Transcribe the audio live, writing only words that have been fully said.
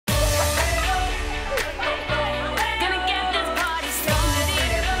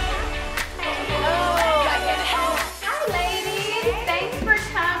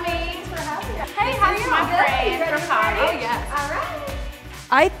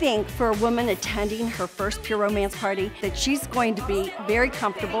I think for a woman attending her first Pure Romance party that she's going to be very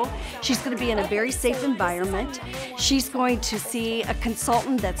comfortable. She's going to be in a very safe environment. She's going to see a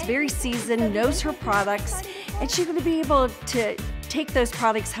consultant that's very seasoned, knows her products, and she's going to be able to take those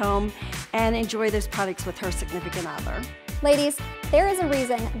products home and enjoy those products with her significant other. Ladies, there is a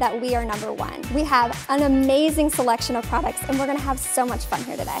reason that we are #1. We have an amazing selection of products, and we're going to have so much fun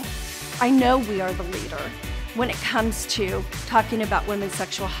here today. I know we are the leader when it comes to talking about women's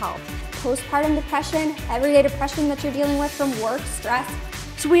sexual health. Postpartum depression, everyday depression that you're dealing with from work, stress.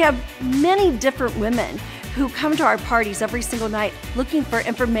 So we have many different women who come to our parties every single night looking for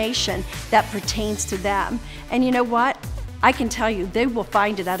information that pertains to them. And you know what? I can tell you, they will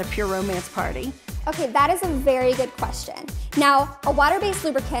find it at a Pure Romance party. Okay, that is a very good question. Now, a water-based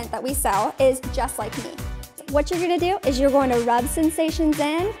lubricant that we sell is just like me. What you're gonna do is you're going to rub sensations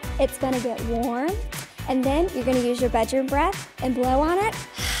in, it's gonna get warm, and then you're gonna use your bedroom breath and blow on it,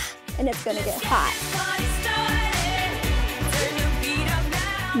 and it's gonna get hot.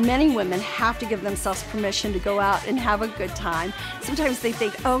 Many women have to give themselves permission to go out and have a good time. Sometimes they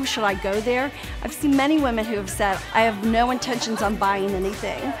think, oh, should I go there? I've seen many women who have said, I have no intentions on buying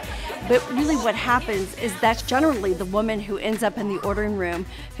anything. But really what happens is that's generally the woman who ends up in the ordering room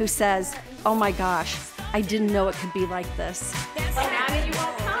who says, oh my gosh, I didn't know it could be like this.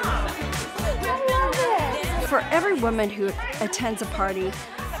 For every woman who attends a party,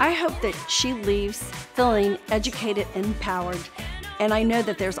 I hope that she leaves feeling educated and empowered. And I know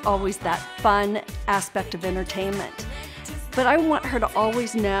that there's always that fun aspect of entertainment. But I want her to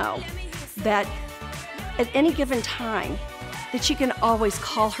always know that at any given time, that she can always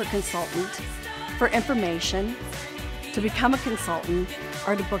call her consultant for information, to become a consultant,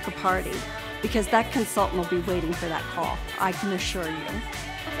 or to book a party, because that consultant will be waiting for that call, I can assure you.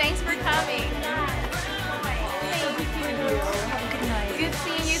 Thanks for coming. Good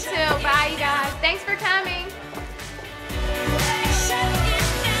seeing you too. Bye, you guys. Thanks for coming.